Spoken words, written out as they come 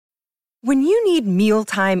When you need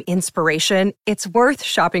mealtime inspiration, it's worth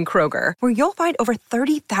shopping Kroger, where you'll find over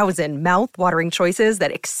 30,000 mouth-watering choices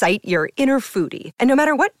that excite your inner foodie. And no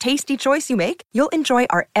matter what tasty choice you make, you'll enjoy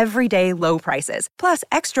our everyday low prices, plus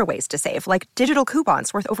extra ways to save, like digital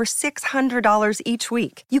coupons worth over $600 each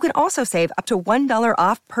week. You can also save up to $1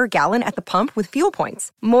 off per gallon at the pump with fuel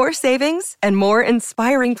points. More savings and more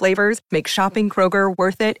inspiring flavors make shopping Kroger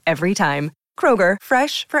worth it every time. Kroger,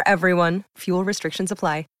 fresh for everyone. Fuel restrictions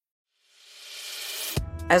apply.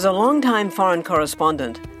 As a longtime foreign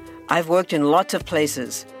correspondent, I've worked in lots of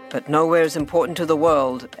places, but nowhere as important to the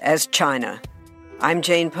world as China. I'm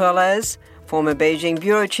Jane Perlez, former Beijing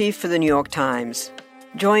bureau chief for the New York Times.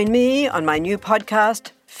 Join me on my new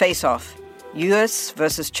podcast, Face Off, U.S.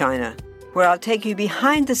 versus China, where I'll take you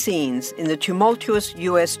behind the scenes in the tumultuous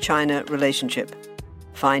U.S.-China relationship.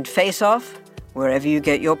 Find Face Off wherever you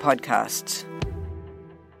get your podcasts.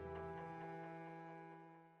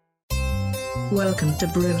 Welcome to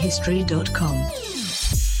Brewhistory.com.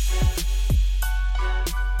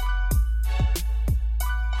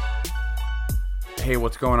 Hey,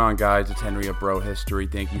 what's going on, guys? It's Henry of Bro History.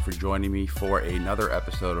 Thank you for joining me for another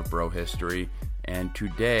episode of Bro History. And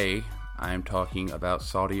today, I'm talking about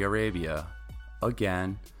Saudi Arabia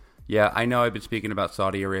again. Yeah, I know I've been speaking about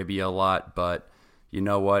Saudi Arabia a lot, but you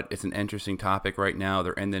know what? It's an interesting topic right now.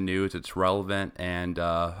 They're in the news. It's relevant. And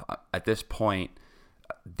at this point,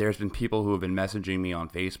 there's been people who have been messaging me on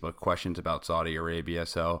Facebook questions about Saudi Arabia,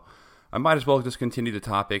 so I might as well just continue the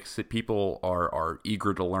topics that people are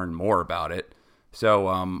eager to learn more about it. So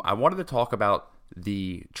I wanted to talk about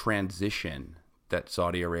the transition that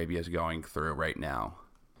Saudi Arabia is going through right now,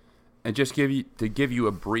 and just give you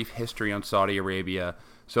a brief history on Saudi Arabia.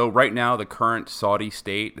 So right now, the current Saudi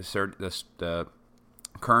state, the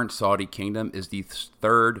current Saudi kingdom, is the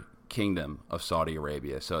third kingdom of Saudi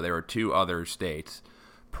Arabia. So there were two other states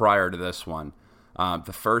prior to this one.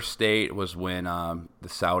 The first state was when the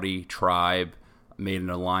Saudi tribe made an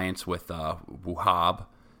alliance with Wahhab,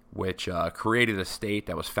 which created a state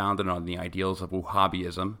that was founded on the ideals of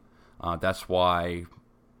Wahhabism. That's why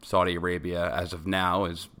Saudi Arabia, as of now,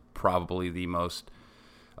 is probably the most,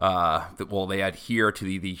 they adhere to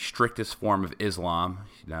the strictest form of Islam.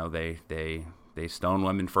 You know, they stone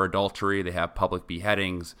women for adultery. They have public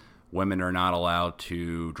beheadings. Women are not allowed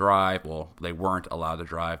to drive. Well, they weren't allowed to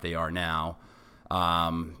drive. They are now.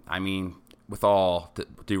 I mean, with all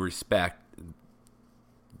due respect,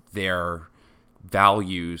 their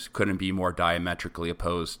values couldn't be more diametrically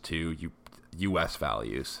opposed to U.S.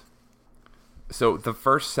 values. So the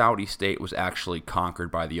first Saudi state was actually conquered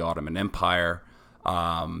by the Ottoman Empire,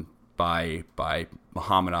 by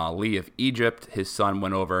Muhammad Ali of Egypt. His son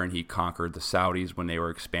went over and he conquered the Saudis when they were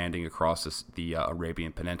expanding across the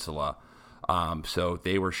Arabian Peninsula. So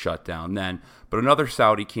they were shut down then. But another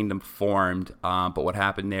Saudi kingdom formed. But what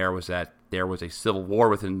happened there was that there was a civil war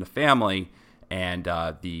within the family, and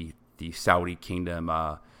the Saudi kingdom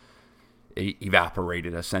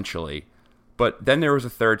evaporated essentially. But then there was a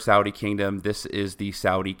third Saudi kingdom. This is the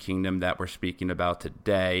Saudi kingdom that we're speaking about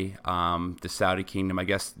today. The Saudi kingdom, I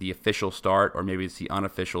guess the official start, or maybe it's the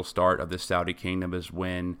unofficial start of the Saudi kingdom, is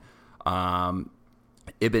when Ibn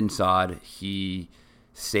Saud, he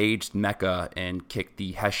saged Mecca and kicked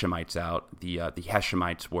the Hashemites out. The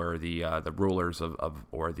Hashemites were the rulers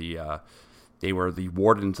they were the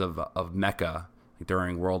wardens of Mecca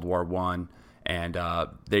during World War I. And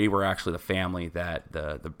they were actually the family that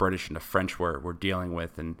the British and the French were dealing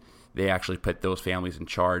with, and they actually put those families in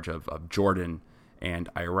charge of Jordan and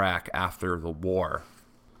Iraq after the war.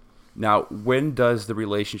 Now, when does the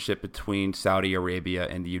relationship between Saudi Arabia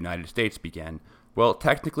and the United States begin? Well,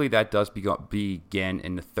 technically that does begin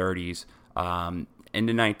in the 30s. In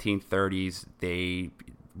the 1930s,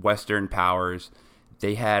 Western powers,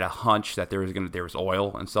 they had a hunch that there was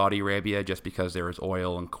oil in Saudi Arabia, just because there was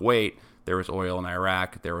oil in Kuwait. There was oil in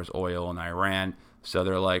Iraq. There was oil in Iran. So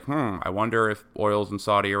they're like, I wonder if oil's in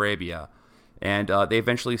Saudi Arabia. And they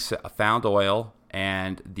eventually found oil,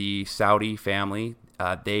 and the Saudi family,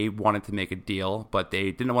 they wanted to make a deal, but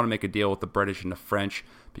they didn't want to make a deal with the British and the French,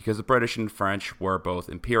 because the British and French were both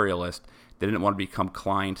imperialist. They didn't want to become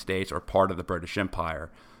client states or part of the British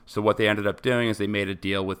Empire. So what they ended up doing is they made a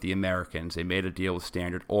deal with the Americans. They made a deal with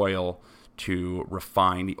Standard Oil to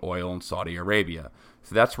refine the oil in Saudi Arabia.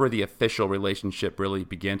 So that's where the official relationship really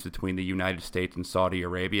begins between the United States and Saudi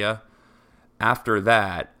Arabia. After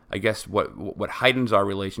that, I guess what heightens our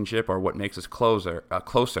relationship, or what makes us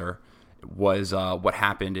closer, was what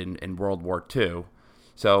happened in World War II.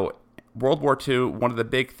 So World War II, one of the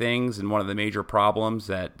big things and one of the major problems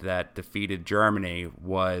that defeated Germany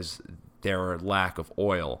was their lack of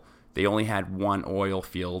oil. they only had one oil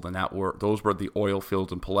field, and those were the oil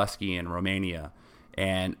fields in Pulaski in Romania.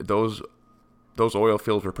 And those oil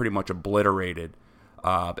fields were pretty much obliterated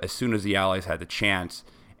as soon as the Allies had the chance.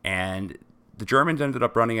 And the Germans ended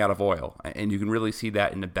up running out of oil. And you can really see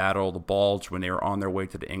that in the Battle of the Bulge when they were on their way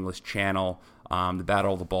to the English Channel. The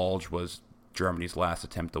Battle of the Bulge was Germany's last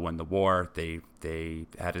attempt to win the war. They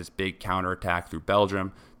had this big counterattack through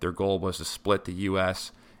Belgium. Their goal was to split the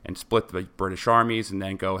U.S. and split the British armies, and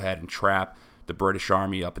then go ahead and trap the British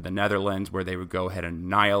army up in the Netherlands, where they would go ahead and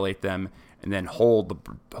annihilate them, and then hold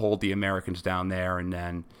the Americans down there, and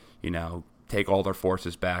then, take all their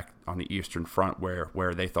forces back on the Eastern Front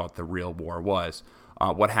where they thought the real war was.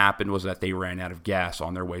 What happened was that they ran out of gas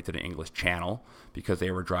on their way to the English Channel because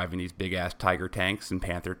they were driving these big-ass Tiger tanks and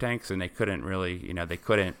Panther tanks, and they couldn't really, they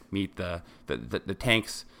couldn't meet the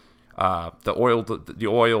tanks. The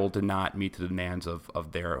oil did not meet the demands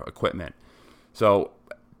of their equipment. So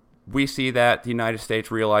we see that the United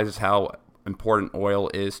States realizes how important oil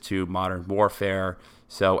is to modern warfare.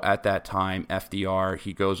 So at that time, FDR,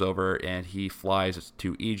 he goes over and he flies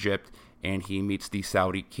to Egypt, and he meets the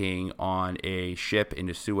Saudi king on a ship in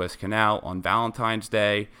the Suez Canal on Valentine's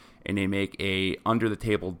Day, and they make a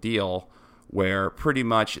under-the-table deal where pretty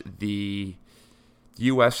much the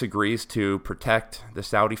U.S. agrees to protect the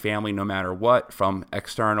Saudi family no matter what from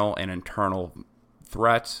external and internal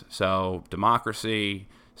threats. So democracy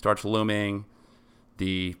starts looming.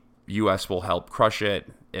 The U.S. will help crush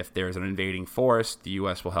it. If there's an invading force, the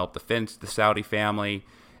U.S. will help defend the Saudi family.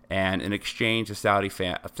 And in exchange, the Saudi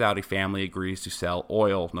family agrees to sell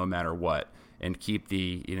oil no matter what, and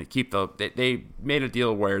they made a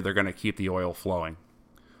deal where they're going to keep the oil flowing.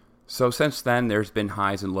 So since then, there's been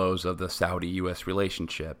highs and lows of the Saudi-U.S.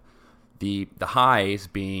 relationship. The highs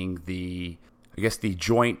being the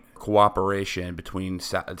joint cooperation between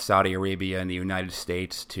Saudi Arabia and the United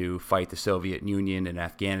States to fight the Soviet Union in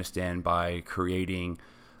Afghanistan by creating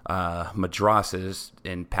madrasas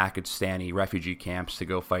in Pakistani refugee camps to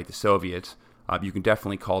go fight the Soviets. You can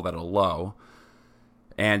definitely call that a low.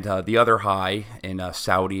 And the other high in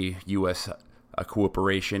Saudi-U.S.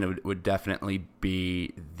 cooperation would definitely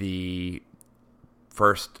be the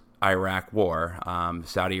first Iraq War.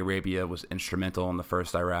 Saudi Arabia was instrumental in the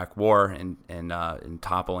first Iraq War in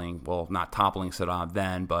toppling, well, not toppling Saddam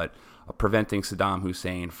then, but preventing Saddam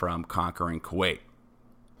Hussein from conquering Kuwait.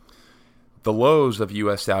 The lows of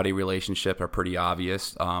U.S.-Saudi relationship are pretty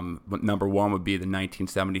obvious. Number one would be the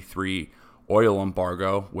 1973 oil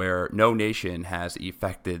embargo, where no nation has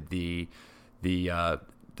affected the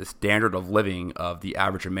standard of living of the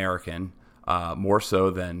average American more so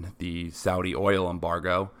than the Saudi oil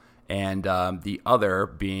embargo, and the other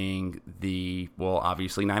being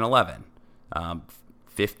obviously 9/11.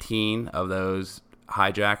 15 of those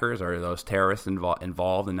hijackers or those terrorists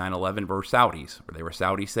involved in 9/11 were Saudis, or they were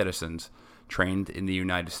Saudi citizens trained in the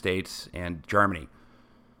United States and Germany.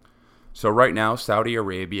 So right now, Saudi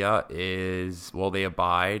Arabia they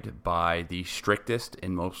abide by the strictest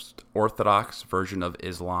and most orthodox version of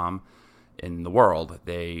Islam in the world.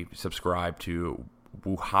 They subscribe to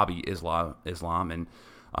Wahhabi Islam, and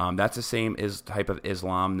that's the same type of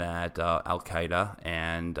Islam that Al-Qaeda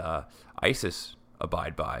and ISIS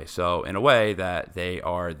abide by. So in a way that they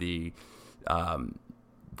are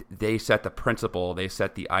they set the principle, they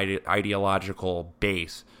set the ideological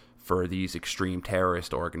base for these extreme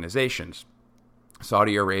terrorist organizations.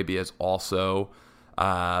 Saudi Arabia is also,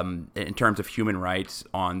 in terms of human rights,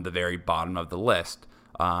 on the very bottom of the list.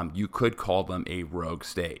 You could call them a rogue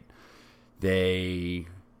state. They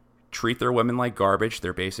treat their women like garbage.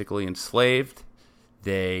 They're basically enslaved.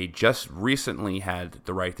 They just recently had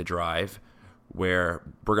the right to drive, where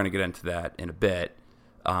we're going to get into that in a bit.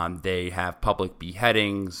 They have public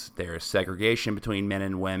beheadings. There's segregation between men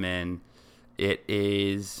and women. It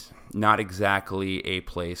is not exactly a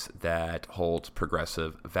place that holds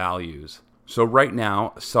progressive values. So right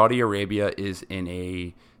now, Saudi Arabia is in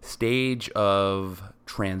a stage of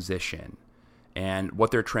transition. And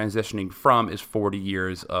what they're transitioning from is 40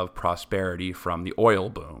 years of prosperity from the oil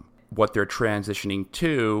boom. What they're transitioning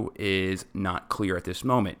to is not clear at this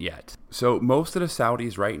moment yet. So most of the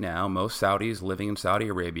Saudis right now, most Saudis living in Saudi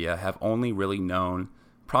Arabia, have only really known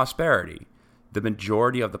prosperity. The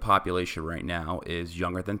majority of the population right now is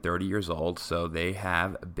younger than 30 years old, so they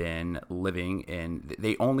have been living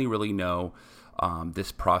they only really know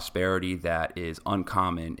this prosperity that is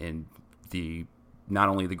uncommon in not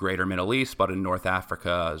only the greater Middle East, but in North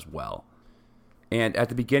Africa as well. And at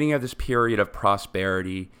the beginning of this period of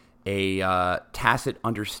prosperity, a tacit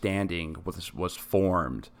understanding was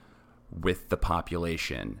formed with the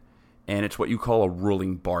population, and it's what you call a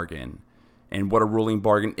ruling bargain. And what a ruling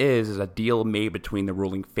bargain is a deal made between the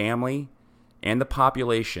ruling family and the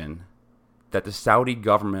population that the Saudi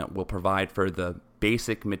government will provide for the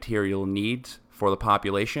basic material needs for the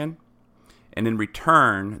population. And in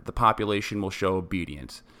return, the population will show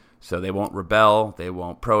obedience. So they won't rebel, they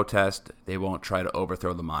won't protest, they won't try to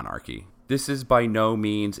overthrow the monarchy. This is by no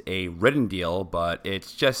means a written deal, but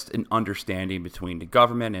it's just an understanding between the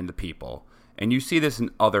government and the people. And you see this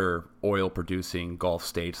in other oil-producing Gulf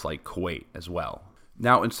states like Kuwait as well.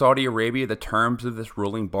 Now, in Saudi Arabia, the terms of this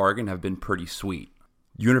ruling bargain have been pretty sweet.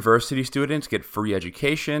 University students get free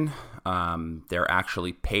education. They're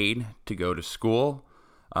actually paid to go to school.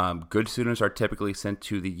 Good students are typically sent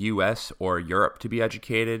to the U.S. or Europe to be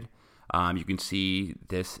educated. You can see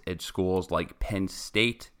this at schools like Penn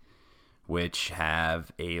State, which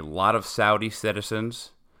have a lot of Saudi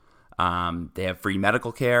citizens. They have free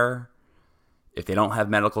medical care. If they don't have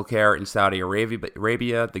medical care in Saudi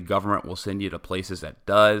Arabia, the government will send you to places that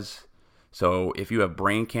does. So if you have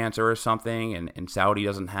brain cancer or something and Saudi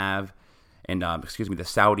doesn't have, the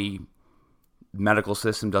Saudi medical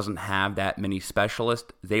system doesn't have that many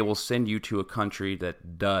specialists, they will send you to a country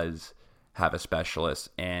that does have a specialist,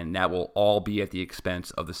 and that will all be at the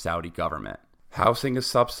expense of the Saudi government. Housing is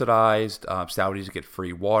subsidized. Saudis get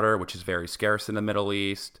free water, which is very scarce in the Middle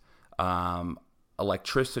East.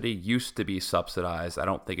 Electricity used to be subsidized. I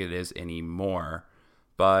don't think it is anymore.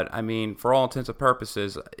 But, I mean, for all intents and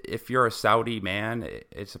purposes, if you're a Saudi man,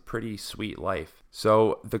 it's a pretty sweet life.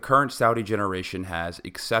 So the current Saudi generation has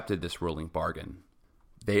accepted this ruling bargain.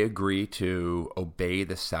 They agree to obey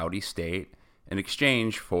the Saudi state in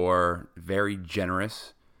exchange for very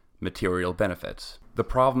generous material benefits. The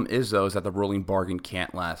problem is, though, is that the ruling bargain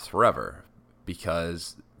can't last forever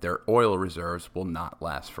because their oil reserves will not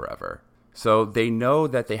last forever. So they know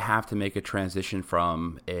that they have to make a transition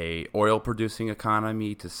from a oil-producing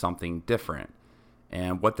economy to something different.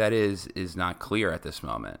 And what that is not clear at this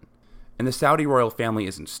moment. And the Saudi royal family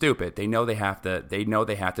isn't stupid. They know they have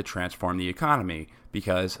to transform the economy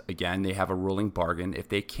because, again, they have a ruling bargain. If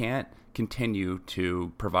they can't continue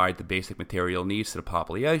to provide the basic material needs to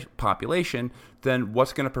the population, then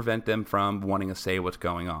what's going to prevent them from wanting to say what's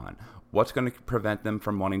going on? What's going to prevent them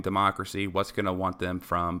from wanting democracy? What's going to want them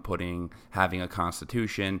from having a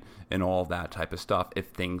constitution and all that type of stuff if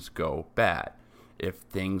things go bad? If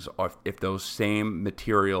those same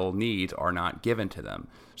material needs are not given to them.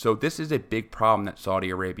 So this is a big problem that Saudi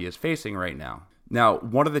Arabia is facing right now. Now,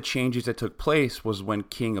 one of the changes that took place was when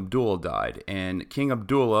King Abdullah died. And King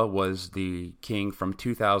Abdullah was the king from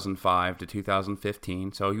 2005 to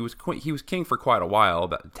 2015. So he was king for quite a while,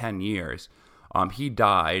 about 10 years. He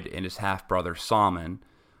died, and his half-brother Salman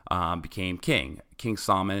became king. King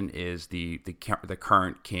Salman is the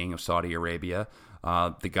current king of Saudi Arabia,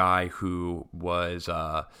 the guy who was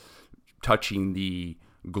touching the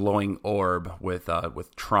glowing orb with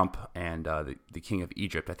Trump and the king of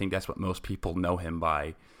Egypt. I think that's what most people know him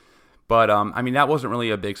by. But, I mean, that wasn't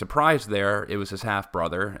really a big surprise there. It was his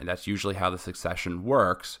half-brother, and that's usually how the succession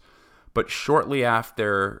works. But shortly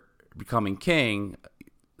after becoming king,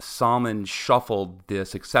 Salman shuffled the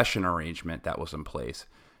succession arrangement that was in place.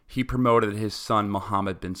 He promoted his son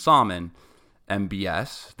Mohammed bin Salman,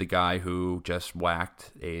 MBS, the guy who just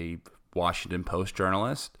whacked a Washington Post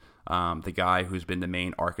journalist, the guy who's been the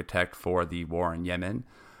main architect for the war in Yemen,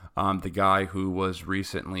 the guy who was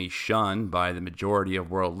recently shunned by the majority of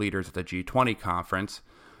world leaders at the G20 conference,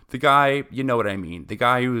 the guy, you know what I mean, the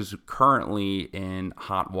guy who's currently in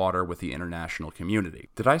hot water with the international community.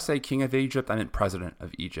 Did I say king of Egypt? I meant president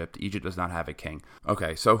of Egypt. Egypt does not have a king.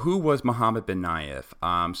 Okay, so who was Mohammed bin Nayef?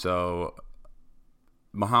 So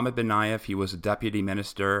Mohammed bin Nayef, he was a deputy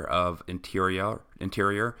minister of Interior,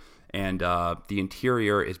 and the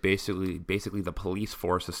Interior is basically the police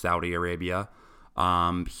force of Saudi Arabia.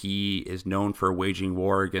 He is known for waging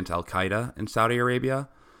war against Al-Qaeda in Saudi Arabia.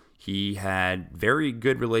 He had very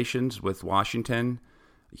good relations with Washington.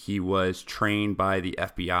 He was trained by the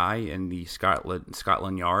FBI in the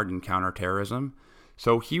Scotland Yard in counterterrorism.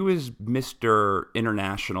 So he was Mr.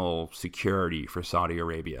 International Security for Saudi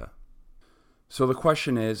Arabia. So the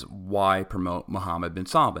question is, why promote Mohammed bin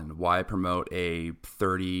Salman? Why promote he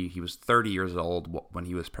was 30 years old when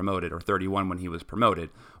he was promoted, or 31 when he was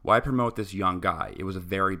promoted. Why promote this young guy? It was a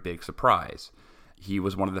very big surprise. He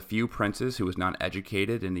was one of the few princes who was not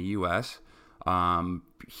educated in the U.S. I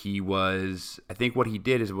think what he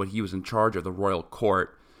did is he was in charge of the royal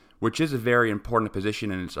court, which is a very important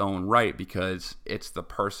position in its own right because it's the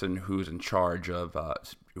person who's in charge of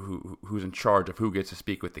who gets to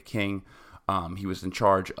speak with the king. He was in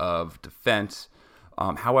charge of defense.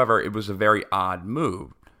 However, it was a very odd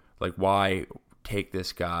move. Like, why take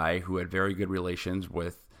this guy who had very good relations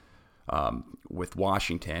with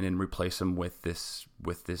Washington and replace him with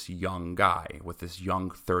this young guy, with this young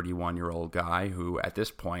 31-year-old guy who at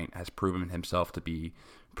this point has proven himself to be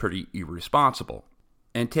pretty irresponsible.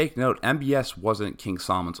 And take note, MBS wasn't King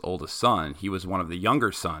Solomon's oldest son. He was one of the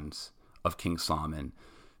younger sons of King Solomon.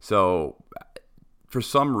 So for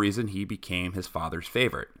some reason, he became his father's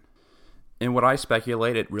favorite. And what I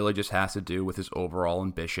speculate, it really just has to do with his overall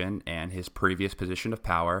ambition and his previous position of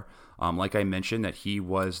power. Like I mentioned, that he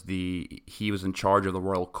was in charge of the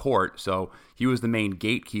royal court, so he was the main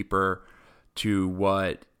gatekeeper to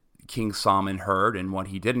what King Solomon heard and what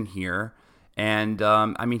he didn't hear. And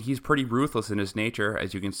he's pretty ruthless in his nature,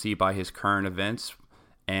 as you can see by his current events.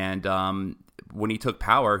 And when he took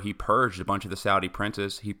power, he purged a bunch of the Saudi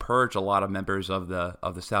princes. He purged a lot of members of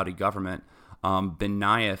the Saudi government. Ben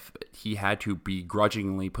Nayef, he had to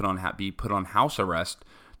begrudgingly be put on house arrest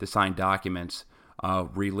to sign documents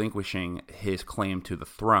relinquishing his claim to the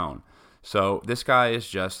throne. So this guy is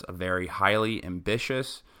just a very highly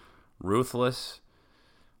ambitious, ruthless,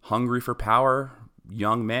 hungry for power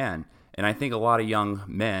young man. And I think a lot of young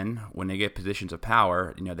men, when they get positions of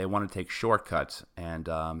power, they want to take shortcuts. And,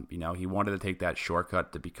 he wanted to take that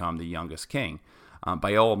shortcut to become the youngest king.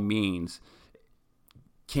 By all means,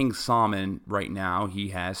 King Solomon right now, he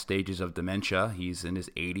has stages of dementia. He's in his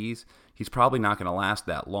 80s. He's probably not going to last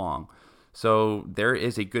that long. So there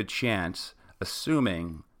is a good chance,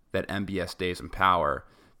 assuming that MBS stays in power,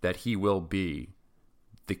 that he will be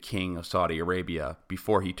the king of Saudi Arabia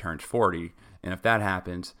before he turns 40. And if that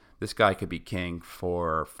happens, this guy could be king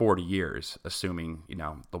for 40 years, assuming,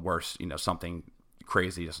 the worst, something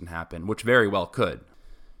crazy doesn't happen, which very well could.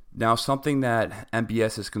 Now, something that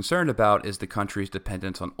MBS is concerned about is the country's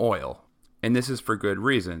dependence on oil. And this is for good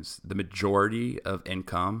reasons. The majority of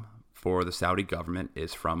income for the Saudi government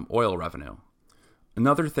is from oil revenue.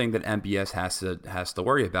 Another thing that MBS has to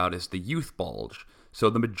worry about is the youth bulge. So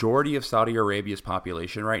the majority of Saudi Arabia's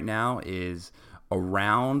population right now is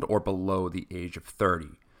around or below the age of 30.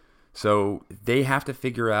 So they have to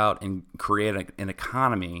figure out and create an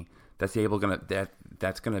economy that's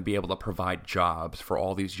going to be able to provide jobs for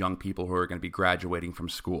all these young people who are going to be graduating from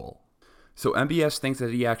school. So MBS thinks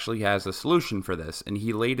that he actually has a solution for this, and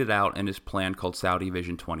he laid it out in his plan called Saudi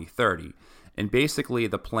Vision 2030. And basically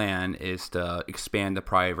the plan is to expand the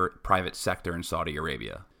private sector in Saudi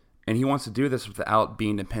Arabia. And he wants to do this without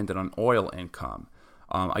being dependent on oil income.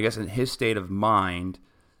 I guess in his state of mind,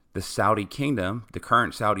 the Saudi kingdom, the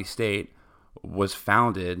current Saudi state, was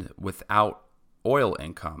founded without oil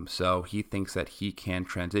income. So he thinks that he can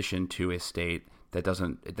transition to a state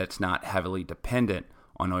that's not heavily dependent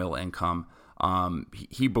on oil income.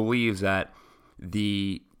 He believes that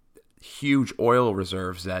the huge oil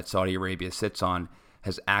reserves that Saudi Arabia sits on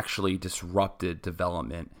has actually disrupted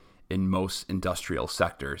development in most industrial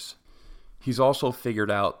sectors. He's also figured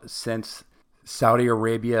out, since Saudi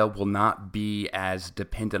Arabia will not be as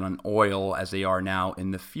dependent on oil as they are now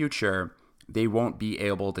in the future, they won't be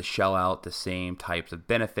able to shell out the same types of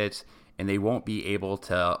benefits, and they won't be able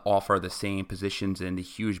to offer the same positions in the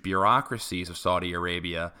huge bureaucracies of Saudi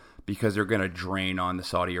Arabia because they're going to drain on the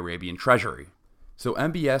Saudi Arabian treasury. So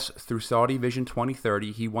MBS, through Saudi Vision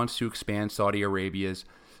 2030, he wants to expand Saudi Arabia's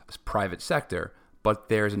private sector, but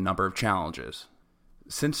there's a number of challenges.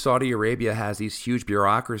 Since Saudi Arabia has these huge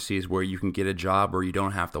bureaucracies where you can get a job where you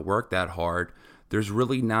don't have to work that hard, there's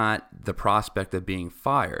really not the prospect of being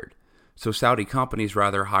fired. So Saudi companies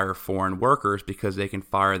rather hire foreign workers because they can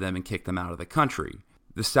fire them and kick them out of the country.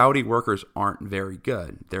 The Saudi workers aren't very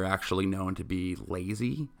good. They're actually known to be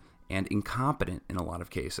lazy and incompetent in a lot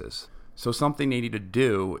of cases. So something they need to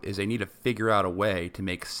do is they need to figure out a way to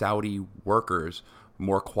make Saudi workers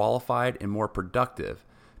more qualified and more productive.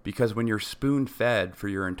 Because when you're spoon-fed for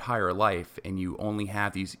your entire life and you only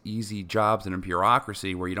have these easy jobs in a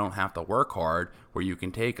bureaucracy where you don't have to work hard, where you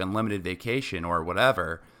can take unlimited vacation or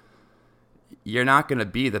whatever, you're not going to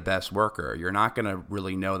be the best worker. You're not going to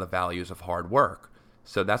really know the values of hard work.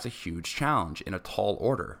 So that's a huge challenge in a tall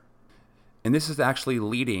order. And this is actually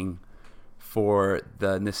leading for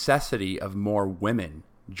the necessity of more women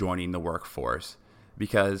joining the workforce,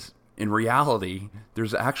 because in reality,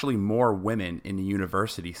 there's actually more women in the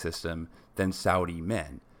university system than Saudi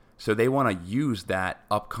men. So they want to use that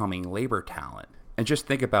upcoming labor talent. And just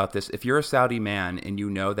think about this. If you're a Saudi man and you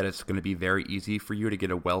know that it's going to be very easy for you to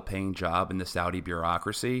get a well-paying job in the Saudi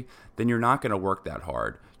bureaucracy, then you're not going to work that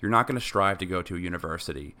hard. you're not going to strive to go to a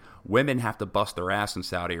university. Women have to bust their ass in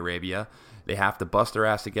Saudi Arabia. They have to bust their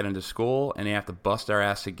ass to get into school, and they have to bust their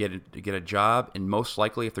ass to get a job. And most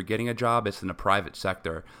likely, if they're getting a job, it's in the private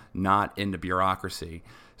sector, not in the bureaucracy.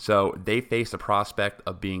 So they face the prospect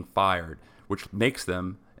of being fired, which makes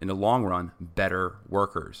them, in the long run, better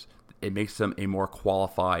workers. It makes them a more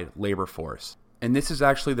qualified labor force. And this is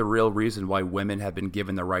actually the real reason why women have been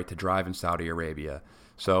given the right to drive in Saudi Arabia.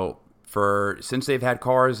 So since they've had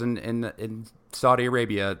cars in Saudi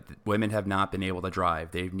Arabia, women have not been able to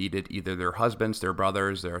drive. They've needed either their husbands, their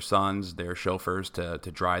brothers, their sons, their chauffeurs to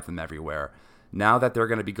drive them everywhere. Now that they're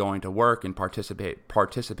going to be going to work and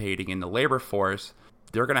participating in the labor force,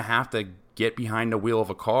 they're going to have to get behind the wheel of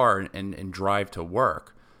a car and drive to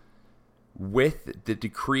work. With the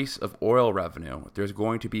decrease of oil revenue, there's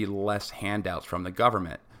going to be less handouts from the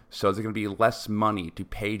government. So there's going to be less money to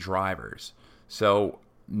pay drivers. So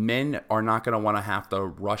men are not going to want to have to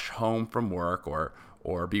rush home from work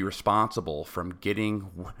or be responsible from getting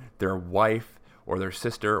their wife or their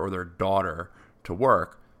sister or their daughter to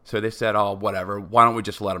work. So they said, oh, whatever, why don't we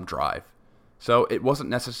just let them drive? So it wasn't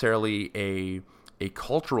necessarily a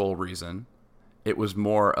cultural reason. It was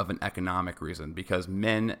more of an economic reason, because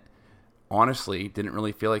men honestly didn't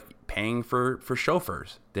really feel like paying for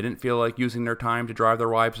chauffeurs. They didn't feel like using their time to drive their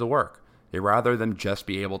wives to work. They'd rather them just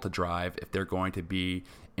be able to drive if they're going to be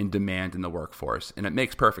in demand in the workforce. And it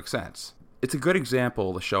makes perfect sense. It's a good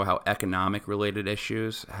example to show how economic related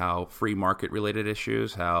issues, how free market related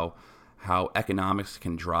issues, how economics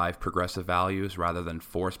can drive progressive values rather than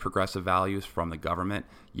force progressive values from the government.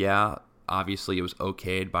 Yeah, obviously it was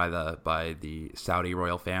okayed by the Saudi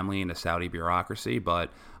royal family and the Saudi bureaucracy, but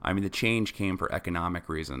I mean the change came for economic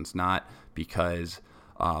reasons, not because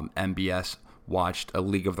MBS watched A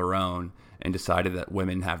League of Their Own and decided that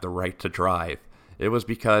women have the right to drive. It was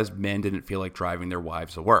because men didn't feel like driving their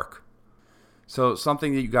wives to work. So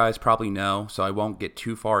something that you guys probably know, so I won't get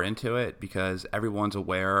too far into it because everyone's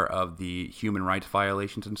aware of the human rights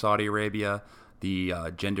violations in Saudi Arabia, the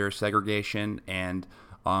gender segregation, and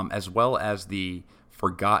as well as the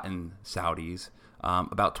forgotten Saudis.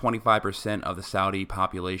 About 25% of the Saudi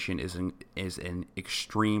population is in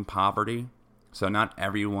extreme poverty. So not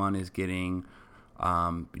everyone is getting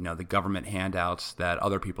the government handouts that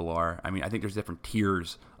other people are. I mean, I think there's different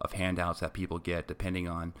tiers of handouts that people get depending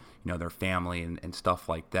on, their family and stuff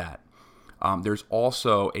like that. There's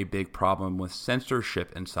also a big problem with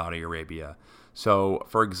censorship in Saudi Arabia. So,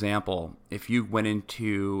 for example, if you went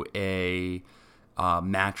into a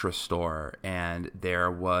mattress store and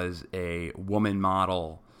there was a woman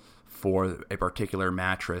model for a particular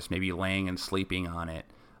mattress, maybe laying and sleeping on it,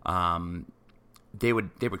 they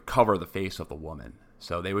would cover the face of the woman.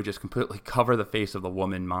 So they would just completely cover the face of the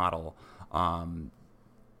woman model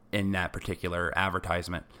in that particular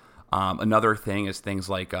advertisement. Another thing is things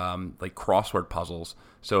like crossword puzzles.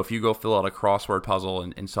 So if you go fill out a crossword puzzle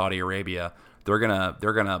in Saudi Arabia, they're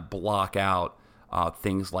gonna block out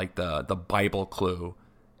things like the Bible clue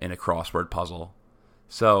in a crossword puzzle.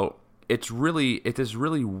 So it's this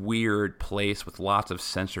really weird place with lots of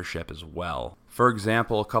censorship as well. For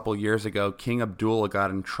example, a couple years ago, King Abdullah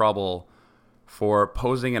got in trouble for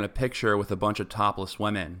posing in a picture with a bunch of topless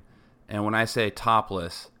women. And when I say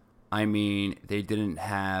topless, I mean they didn't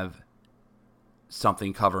have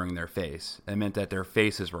something covering their face. It meant that their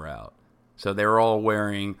faces were out. So they were all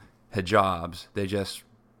wearing hijabs. They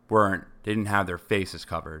didn't have their faces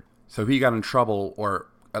covered. So he got in trouble, or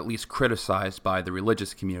at least criticized by the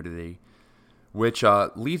religious community, which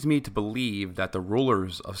leads me to believe that the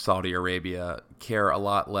rulers of Saudi Arabia care a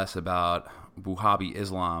lot less about Wahhabi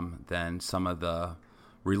Islam than some of the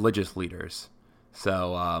religious leaders.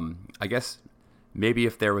 So I guess maybe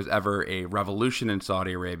if there was ever a revolution in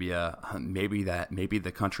Saudi Arabia, maybe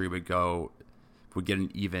the country would get an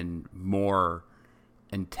even more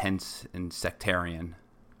intense and sectarian.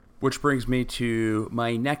 Which brings me to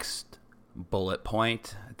my next bullet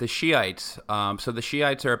point, the Shiites. So the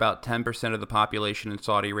Shiites are about 10% of the population in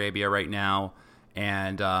Saudi Arabia right now.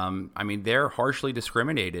 And, they're harshly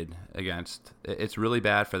discriminated against. It's really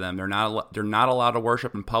bad for them. They're not allowed to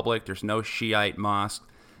worship in public. There's no Shiite mosque.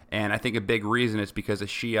 And I think a big reason is because the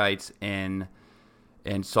Shiites in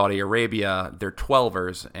Saudi Arabia, they're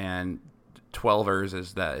Twelvers. And Twelvers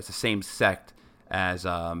it's the same sect as,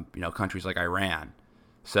 countries like Iran.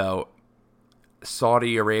 So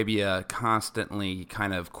Saudi Arabia constantly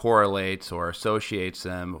kind of correlates or associates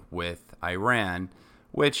them with Iran,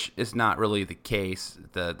 which is not really the case.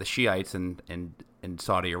 The Shiites in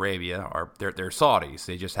Saudi Arabia they're Saudis.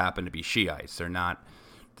 They just happen to be Shiites. They're not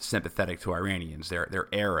sympathetic to Iranians. They're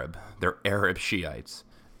Arab. They're Arab Shiites.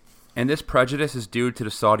 And this prejudice is due to the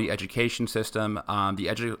Saudi education system.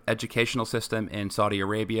 The educational system in Saudi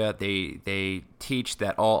Arabia, they teach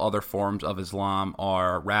that all other forms of Islam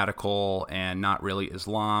are radical and not really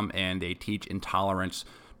Islam, and they teach intolerance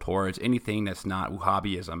towards anything that's not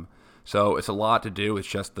Wahhabism. So it's a lot to do with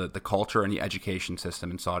just the culture and the education system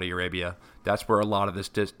in Saudi Arabia. That's where a lot of this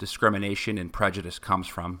discrimination and prejudice comes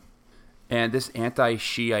from. And this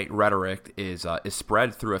anti-Shiite rhetoric is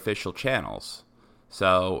spread through official channels.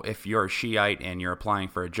 So if you're a Shiite and you're applying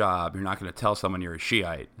for a job, you're not going to tell someone you're a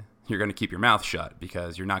Shiite. You're going to keep your mouth shut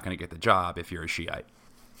because you're not going to get the job if you're a Shiite.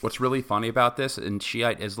 What's really funny about this in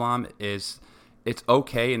Shiite Islam is it's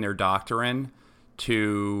okay in their doctrine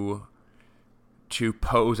to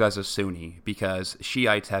pose as a Sunni because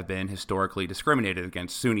Shiites have been historically discriminated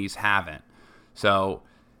against. Sunnis haven't. So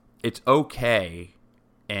it's okay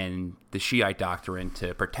in the Shiite doctrine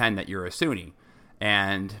to pretend that you're a Sunni.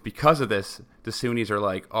 And because of this, the Sunnis are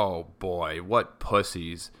like, oh boy, what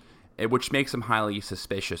pussies, which makes them highly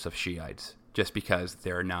suspicious of Shiites just because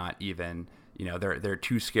they're not even, they're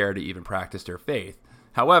too scared to even practice their faith.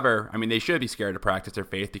 However, they should be scared to practice their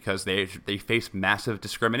faith because they face massive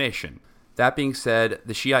discrimination. That being said,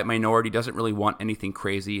 the Shiite minority doesn't really want anything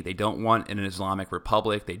crazy. They don't want an Islamic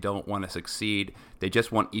republic. They don't want to succeed. They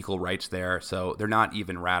just want equal rights there. So they're not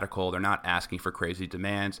even radical. They're not asking for crazy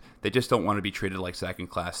demands. They just don't want to be treated like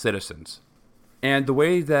second-class citizens. And the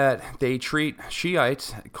way that they treat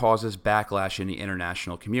Shiites causes backlash in the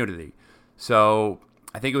international community. So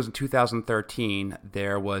I think it was in 2013,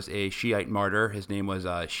 there was a Shiite martyr. His name was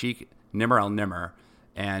Sheikh Nimr al-Nimr.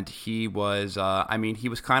 And he was, he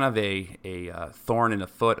was kind of a thorn in the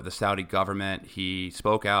foot of the Saudi government. He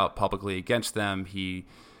spoke out publicly against them. He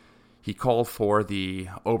called for the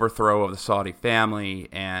overthrow of the Saudi family.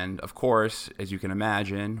 And of course, as you can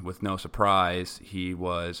imagine, with no surprise, he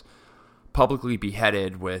was publicly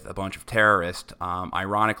beheaded with a bunch of terrorists.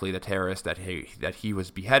 Ironically, the terrorists that he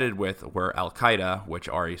was beheaded with were Al-Qaeda, which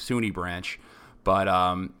are a Sunni branch. But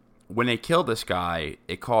when they killed this guy,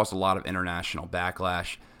 it caused a lot of international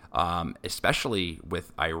backlash, especially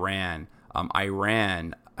with Iran.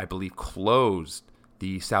 Iran, I believe, closed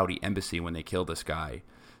the Saudi embassy when they killed this guy.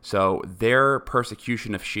 So their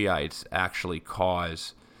persecution of Shiites actually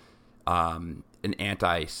caused an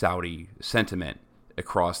anti-Saudi sentiment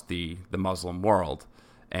across the Muslim world.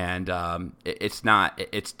 And it's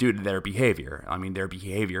due to their behavior. Their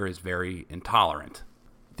behavior is very intolerant.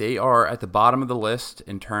 They are at the bottom of the list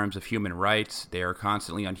in terms of human rights. They are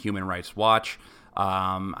constantly on Human Rights Watch.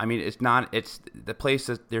 It's the place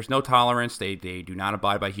that there's no tolerance. They do not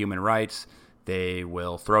abide by human rights. They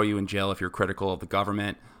will throw you in jail if you're critical of the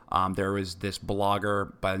government. There was this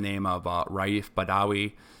blogger by the name of Raif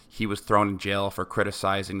Badawi. He was thrown in jail for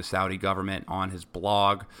criticizing the Saudi government on his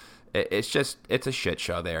blog. It's a shit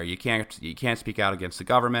show there. You can't speak out against the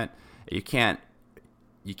government. You can't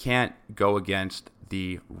go against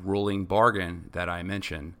the ruling bargain that I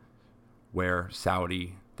mentioned, where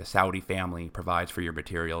the Saudi family provides for your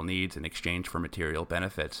material needs in exchange for material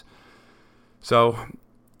benefits. So,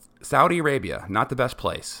 Saudi Arabia, not the best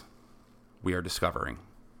place, we are discovering.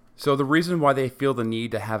 So the reason why they feel the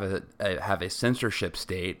need to have a censorship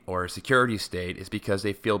state or a security state is because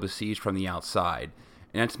they feel besieged from the outside.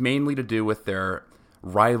 And it's mainly to do with their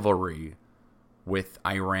rivalry with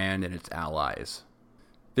Iran and its allies.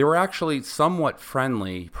 They were actually somewhat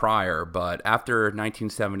friendly prior, but after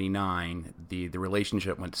 1979, the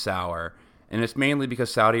relationship went sour. And it's mainly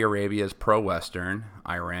because Saudi Arabia is pro-Western,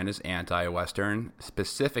 Iran is anti-Western,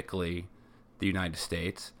 specifically the United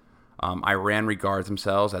States. Iran regards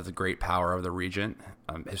themselves as a great power of the region.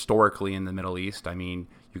 Historically in the Middle East, you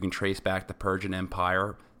can trace back the Persian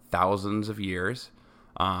Empire thousands of years.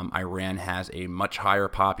 Iran has a much higher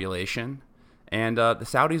population, and the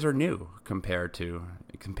Saudis are new compared to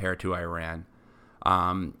Iran.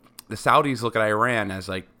 The Saudis look at Iran as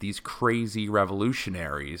like these crazy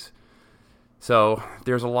revolutionaries. So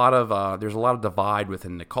there's a lot of divide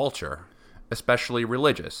within the culture, especially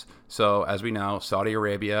religious. So as we know, Saudi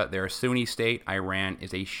Arabia, they're a Sunni state. Iran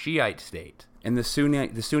is a Shiite state. And the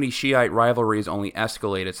Sunni-Shiite rivalry has only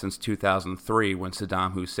escalated since 2003 when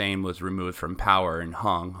Saddam Hussein was removed from power and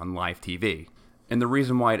hung on live TV. And the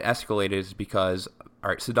reason why it escalated is because,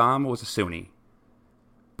 Saddam was a Sunni,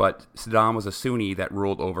 but Saddam was a Sunni that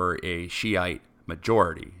ruled over a Shiite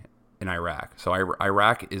majority in Iraq. So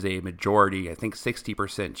Iraq is a majority, I think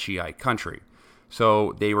 60% Shiite country. So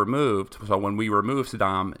when we removed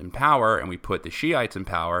Saddam in power and we put the Shiites in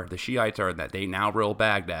power, the Shiites are that they now rule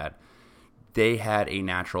Baghdad. They had a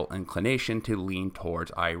natural inclination to lean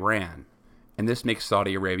towards Iran. And this makes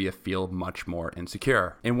Saudi Arabia feel much more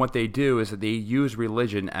insecure. And what they do is that they use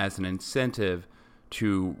religion as an incentive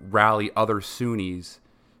to rally other Sunnis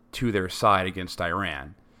to their side against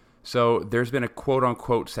Iran. So there's been a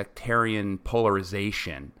quote-unquote sectarian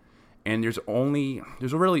polarization, and there's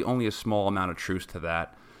really only a small amount of truth to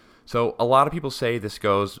that. So a lot of people say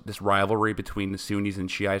this rivalry between the Sunnis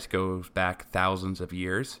and Shiites goes back thousands of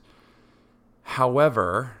years.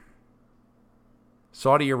 However,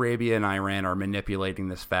 Saudi Arabia and Iran are manipulating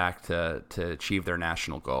this fact to achieve their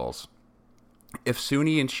national goals. If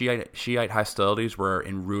Sunni and Shiite hostilities were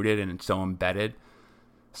enrooted and so embedded,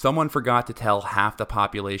 someone forgot to tell half the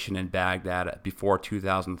population in Baghdad before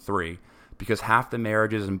 2003, because half the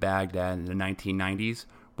marriages in Baghdad in the 1990s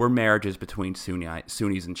were marriages between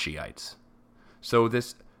Sunnis and Shiites. So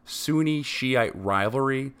this Sunni-Shiite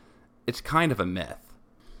rivalry, it's kind of a myth.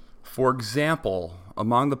 For example,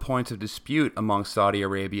 among the points of dispute among Saudi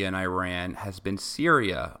Arabia and Iran has been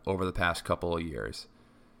Syria over the past couple of years.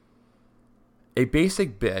 A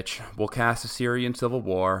basic bitch will cast the Syrian civil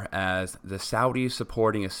war as the Saudis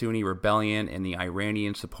supporting a Sunni rebellion and the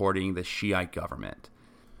Iranians supporting the Shiite government.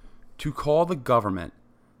 To call the government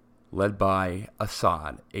led by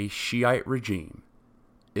Assad a Shiite regime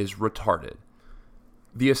is retarded.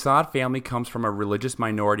 The Assad family comes from a religious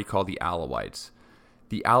minority called the Alawites.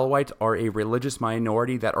 The Alawites are a religious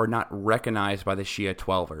minority that are not recognized by the Shia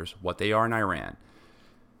Twelvers, what they are in Iran.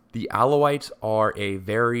 The Alawites are a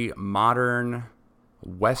very modern,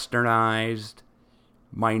 westernized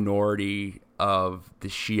minority of the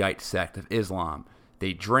Shiite sect of Islam.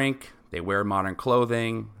 They drink, they wear modern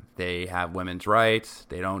clothing, they have women's rights,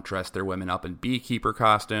 they don't dress their women up in beekeeper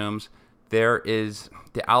costumes. The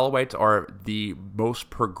Alawites are the most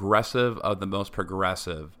progressive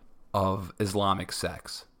of Islamic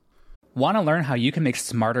sects. Want to learn how you can make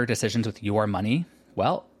smarter decisions with your money?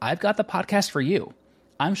 Well, I've got the podcast for you.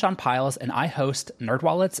 I'm Sean Piles, and I host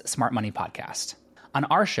NerdWallet's Smart Money Podcast. On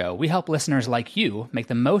our show, we help listeners like you make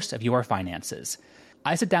the most of your finances.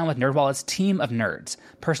 I sit down with NerdWallet's team of nerds,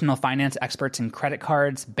 personal finance experts in credit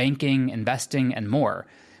cards, banking, investing, and more.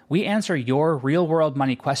 We answer your real-world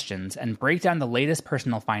money questions and break down the latest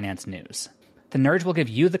personal finance news. The nerds will give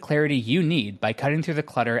you the clarity you need by cutting through the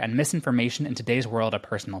clutter and misinformation in today's world of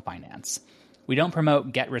personal finance. We don't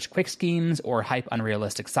promote get-rich-quick schemes or hype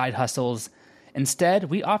unrealistic side hustles. Instead,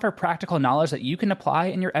 we offer practical knowledge that you can apply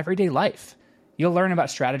in your everyday life. You'll learn about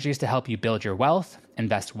strategies to help you build your wealth,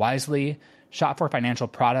 invest wisely, shop for financial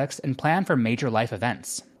products, and plan for major life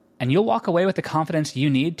events. And you'll walk away with the confidence you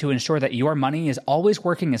need to ensure that your money is always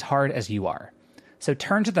working as hard as you are. So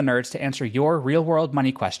turn to the nerds to answer your real-world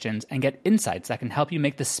money questions and get insights that can help you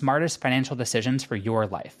make the smartest financial decisions for your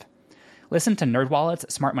life. Listen to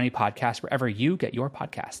NerdWallet's Smart Money Podcast wherever you get your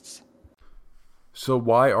podcasts. So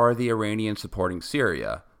why are the Iranians supporting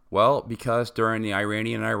Syria? Well, because during the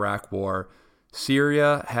Iranian-Iraq war,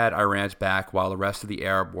 Syria had Iran's back while the rest of the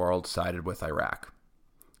Arab world sided with Iraq.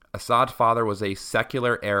 Assad's father was a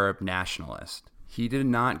secular Arab nationalist. He did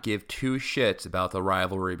not give two shits about the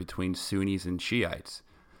rivalry between Sunnis and Shiites.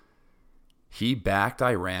 He backed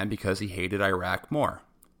Iran because he hated Iraq more.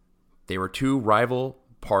 They were two rival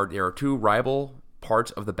parts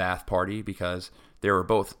of the Ba'ath Party because they were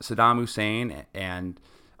both Saddam Hussein and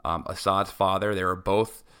Assad's father. They were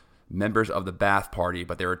both members of the Ba'ath Party,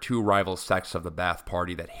 but there were two rival sects of the Ba'ath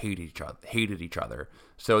Party that hated each other.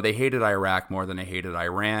 So they hated Iraq more than they hated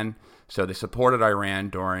Iran. So they supported Iran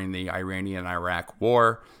during the Iranian-Iraq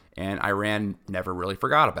war, and Iran never really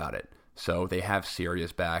forgot about it. So they have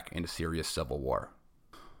Syria's back in the Syria's civil war.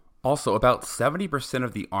 Also, about 70%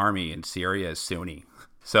 of the army in Syria is Sunni.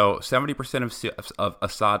 So 70% of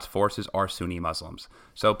Assad's forces are Sunni Muslims.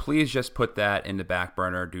 So please just put that in the back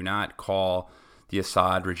burner. Do not call the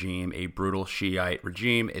Assad regime a brutal Shiite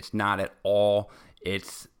regime. It's not at all.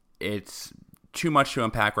 It's too much to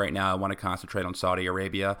unpack right now. I want to concentrate on Saudi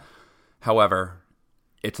Arabia. However,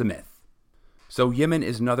 it's a myth. So Yemen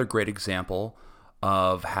is another great example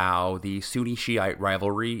of how the Sunni-Shiite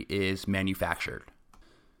rivalry is manufactured.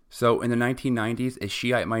 So in the 1990s, a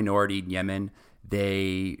Shiite minority in Yemen,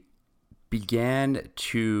 they began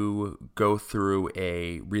to go through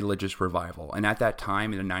a religious revival. And at that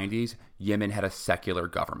time, in the 90s, Yemen had a secular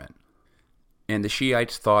government. And the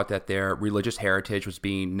Shiites thought that their religious heritage was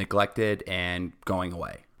being neglected and going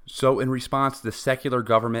away. So in response, the secular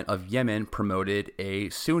government of Yemen promoted a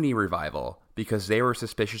Sunni revival because they were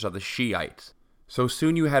suspicious of the Shiites. So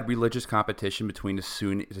soon you had religious competition between the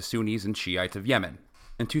Sunnis and Shiites of Yemen.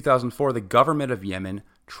 In 2004, the government of Yemen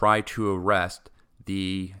tried to arrest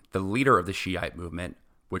the leader of the Shiite movement,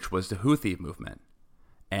 which was the Houthi movement.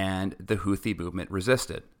 And the Houthi movement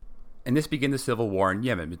resisted. And this began the civil war in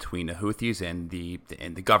Yemen between the Houthis and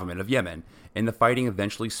the government of Yemen. And the fighting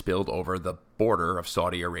eventually spilled over the border of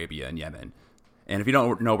Saudi Arabia and Yemen. And if you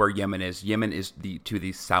don't know where Yemen is to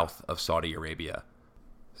the south of Saudi Arabia.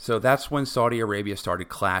 So that's when Saudi Arabia started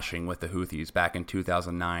clashing with the Houthis back in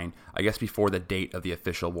 2009, I guess before the date of the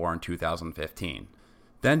official war in 2015.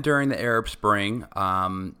 Then during the Arab Spring,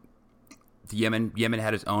 Yemen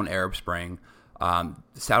had its own Arab Spring. The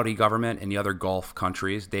Saudi government and the other Gulf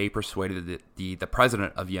countries, they persuaded the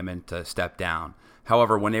president of Yemen to step down.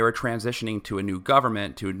 However, when they were transitioning to a new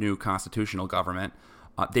government, to a new constitutional government,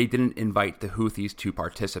 they didn't invite the Houthis to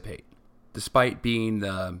participate, despite being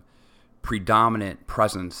the predominant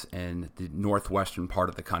presence in the northwestern part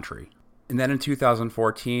of the country. And then in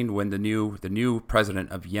 2014, when the new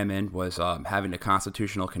president of Yemen was having a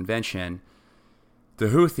constitutional convention, the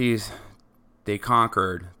Houthis, they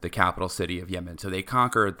conquered the capital city of Yemen. So they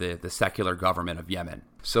conquered the secular government of Yemen.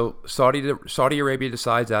 So Saudi Arabia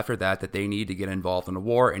decides after that they need to get involved in a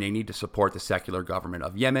war, and they need to support the secular government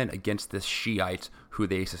of Yemen against the Shiites, who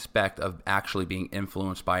they suspect of actually being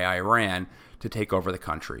influenced by Iran to take over the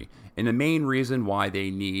country. And the main reason why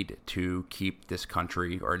they need to keep this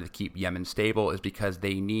country, or to keep Yemen stable, is because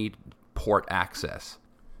they need port access.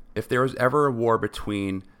 If there was ever a war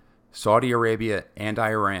between Saudi Arabia and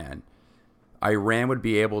Iran would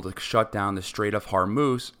be able to shut down the Strait of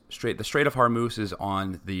Hormuz. The Strait of Hormuz is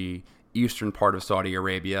on the eastern part of Saudi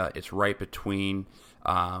Arabia. It's right between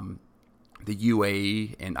the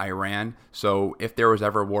UAE and Iran. So if there was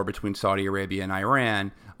ever a war between Saudi Arabia and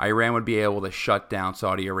Iran would be able to shut down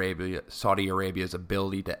Saudi Arabia's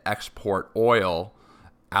ability to export oil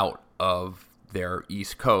out of their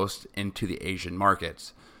east coast into the Asian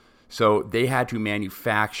markets. So they had to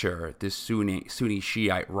manufacture this Sunni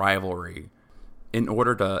Shiite rivalry in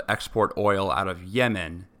order to export oil out of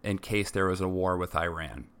Yemen in case there was a war with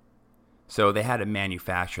Iran. So they had to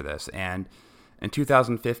manufacture this. And in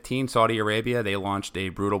 2015, Saudi Arabia, they launched a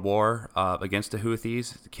brutal war against the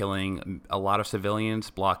Houthis, killing a lot of civilians,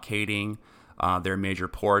 blockading their major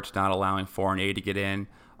ports, not allowing foreign aid to get in,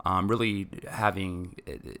 really having,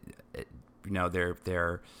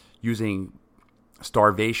 they're using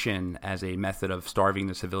starvation as a method of starving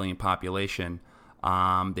the civilian population.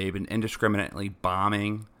 They've been indiscriminately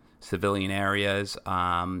bombing civilian areas.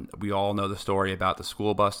 We all know the story about the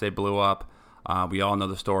school bus they blew up. We all know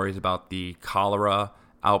the stories about the cholera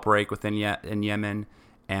outbreak in Yemen.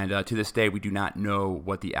 And to this day, we do not know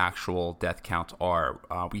what the actual death counts are.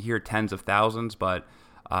 We hear tens of thousands, but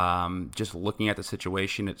just looking at the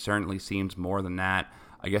situation, it certainly seems more than that.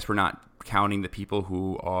 I guess we're not counting the people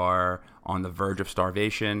who are on the verge of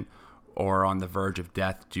starvation or on the verge of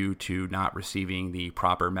death due to not receiving the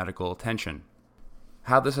proper medical attention.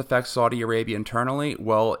 How this affects Saudi Arabia internally?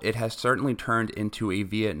 Well, it has certainly turned into a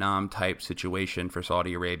Vietnam-type situation for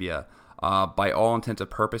Saudi Arabia. By all intents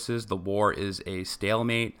and purposes, the war is a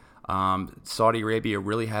stalemate. Saudi Arabia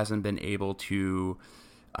really hasn't been able to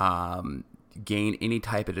gain any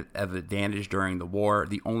type of advantage during the war.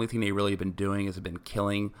 The only thing they really have been doing has been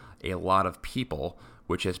killing a lot of people,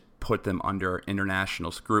 which has put them under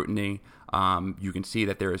international scrutiny. You can see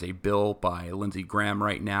that there is a bill by Lindsey Graham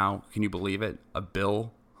right now. Can you believe it? A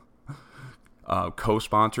bill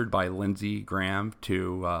co-sponsored by Lindsey Graham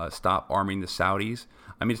to stop arming the Saudis.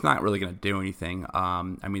 I mean, it's not really going to do anything.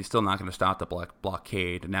 It's still not going to stop the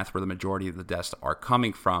blockade, and that's where the majority of the deaths are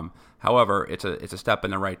coming from. However, it's a step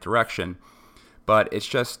in the right direction. But it's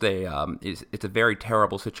just it's a very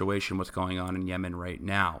terrible situation what's going on in Yemen right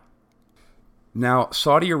now. Now,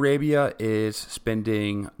 Saudi Arabia is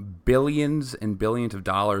spending billions and billions of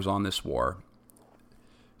dollars on this war.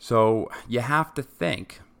 So you have to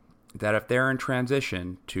think that if they're in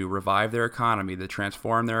transition to revive their economy, to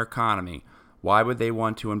transform their economy, why would they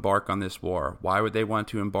want to embark on this war? Why would they want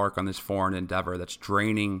to embark on this foreign endeavor that's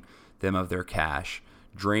draining them of their cash,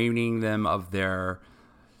 draining them of their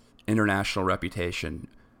international reputation,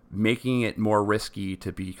 making it more risky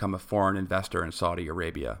to become a foreign investor in Saudi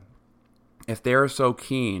Arabia? If they're so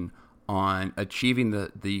keen on achieving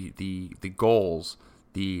the goals,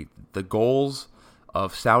 the goals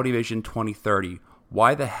of Saudi Vision 2030,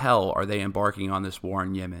 why the hell are they embarking on this war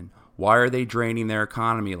in Yemen? Why are they draining their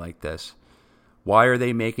economy like this? Why are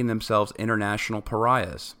they making themselves international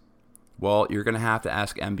pariahs? Well, you're going to have to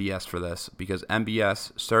ask MBS for this, because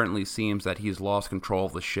MBS certainly seems that he's lost control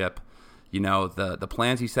of the ship. You know, the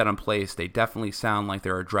plans he set in place, they definitely sound like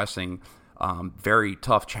they're addressing very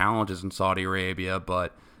tough challenges in Saudi Arabia,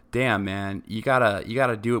 but damn, man, you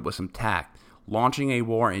gotta do it with some tact. Launching a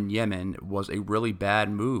war in Yemen was a really bad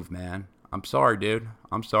move, man. I'm sorry, dude.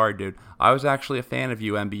 I was actually a fan of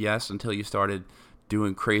you, MBS, until you started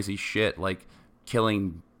doing crazy shit like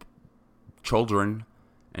killing children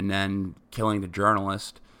and then killing the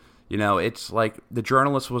journalist. You know, it's like the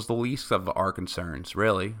journalist was the least of our concerns,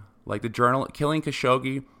 really. Like killing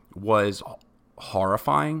Khashoggi was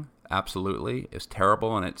horrifying, absolutely. It's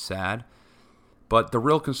terrible and it's sad. But the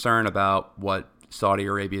real concern about what Saudi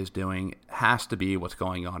Arabia is doing has to be what's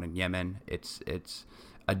going on in Yemen. It's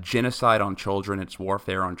a genocide on children. It's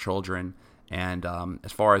warfare on children. And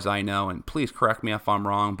as far as I know, and please correct me if I'm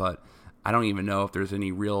wrong, but I don't even know if there's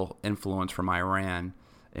any real influence from Iran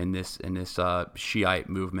in this Shiite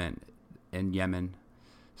movement in Yemen.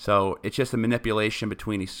 So it's just a manipulation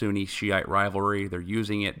between a Sunni Shiite rivalry. They're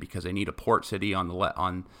using it because they need a port city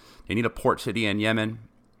they need a port city in Yemen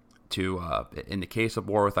to in the case of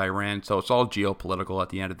war with Iran. So it's all geopolitical at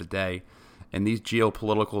the end of the day. And these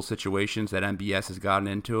geopolitical situations that MBS has gotten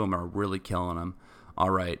into them are really killing them. All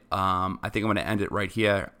right. I think I'm going to end it right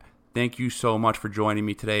here. Thank you so much for joining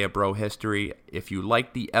me today at Bro History. If you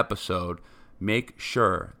liked the episode, make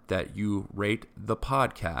sure that you rate the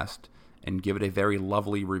podcast and give it a very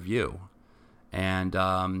lovely review. And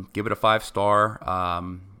give it a 5-star.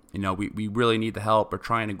 We really need the help. We're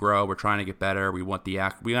trying to grow. We're trying to get better. We want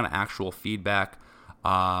actual feedback.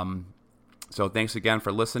 So thanks again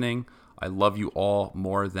for listening. I love you all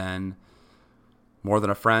more than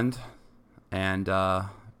a friend. And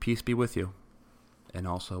peace be with you. And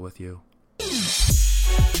also with you.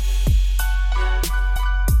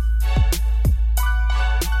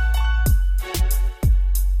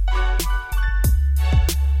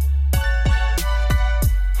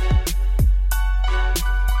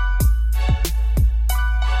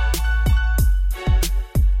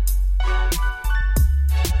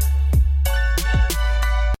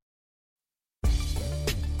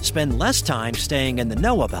 Spend less time staying in the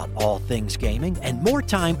know about all things gaming and more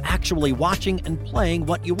time actually watching and playing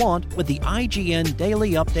what you want with the IGN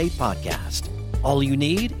Daily Update podcast. All you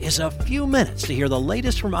need is a few minutes to hear the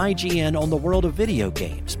latest from IGN on the world of video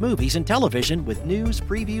games, movies, and television with news,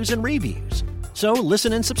 previews, and reviews. So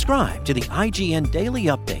listen and subscribe to the IGN Daily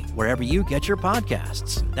Update wherever you get your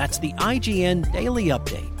podcasts. That's the IGN Daily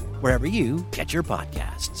Update, wherever you get your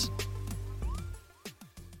podcasts.